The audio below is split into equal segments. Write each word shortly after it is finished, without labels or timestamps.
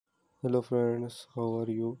Hello friends, how are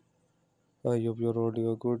you? I hope you're all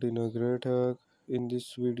doing good in a great hack. In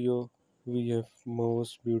this video, we have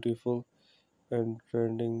most beautiful and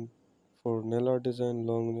trending for nail art design,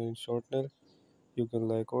 long nail, short nail. You can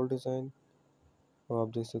like all design. और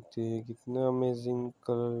आप देख सकते हैं कितना amazing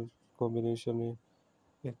colour combination है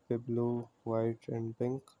एक पे blue white and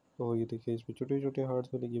pink और ये देखिए इसमें छोटे छोटे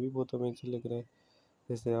हार्ट्स बने ये भी बहुत अमेजिंग लग रहा है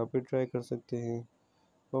जैसे आप भी ट्राई कर सकते हैं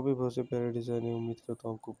और भी बहुत से प्यारे डिज़ाइन है उम्मीद करता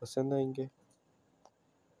हूँ आपको पसंद आएंगे.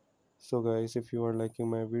 So guys, if you are liking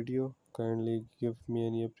my video, kindly give me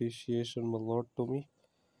any appreciation a lot to me.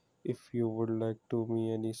 If you would like to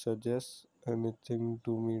me any suggest anything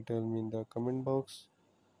to me, tell me in the comment box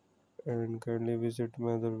and kindly visit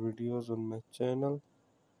my other videos on my channel.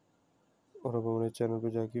 और आप हमारे channel पे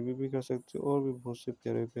जाके भी कर सकते हो और भी बहुत से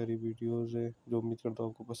प्यारे प्यारी वीडियोस है जो उम्मीद करता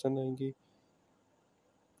हूँ आपको पसंद आएंगी.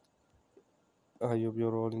 I hope you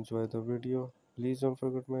all enjoy the video. Please don't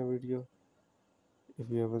forget my video. If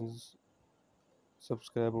you haven't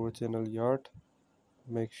subscribed our channel yet,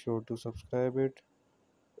 make sure to subscribe it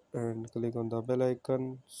and click on the bell icon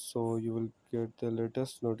so you will get the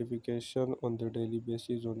latest notification on the daily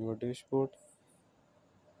basis on your dashboard.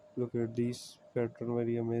 Look at these pattern,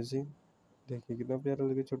 very amazing. देखिए कितना प्यारा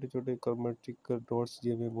लगे छोटे छोटे कर्मेटिक dots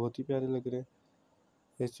दिए हुए बहुत ही प्यारे लग रहे हैं.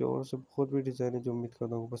 ऐसे और से बहुत भी डिज़ाइन है जो उम्मीद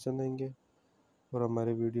करता हूँ पसंद आएंगे. और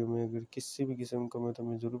हमारे वीडियो में अगर किसी भी किस्म का मैं तो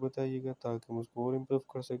हमें ज़रूर बताइएगा ताकि हम उसको और इम्प्रूव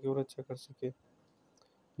कर सके और अच्छा कर सके.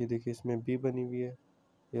 ये देखिए इसमें बी बनी हुई है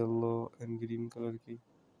येलो एंड ग्रीन कलर की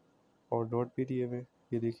और डॉट भी दिए हुए.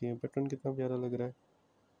 ये देखिए पैटर्न कितना प्यारा लग रहा है.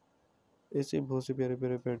 ऐसे बहुत से प्यारे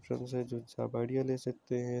प्यारे पैटर्न्स हैं जो आप आइडिया ले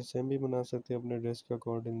सकते हैं सेम भी बना सकते हैं अपने ड्रेस के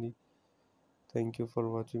accordingly. Thank you for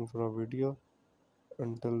watching for our video.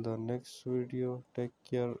 Until the next video, take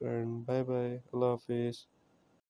care and bye bye. Allah Hafiz.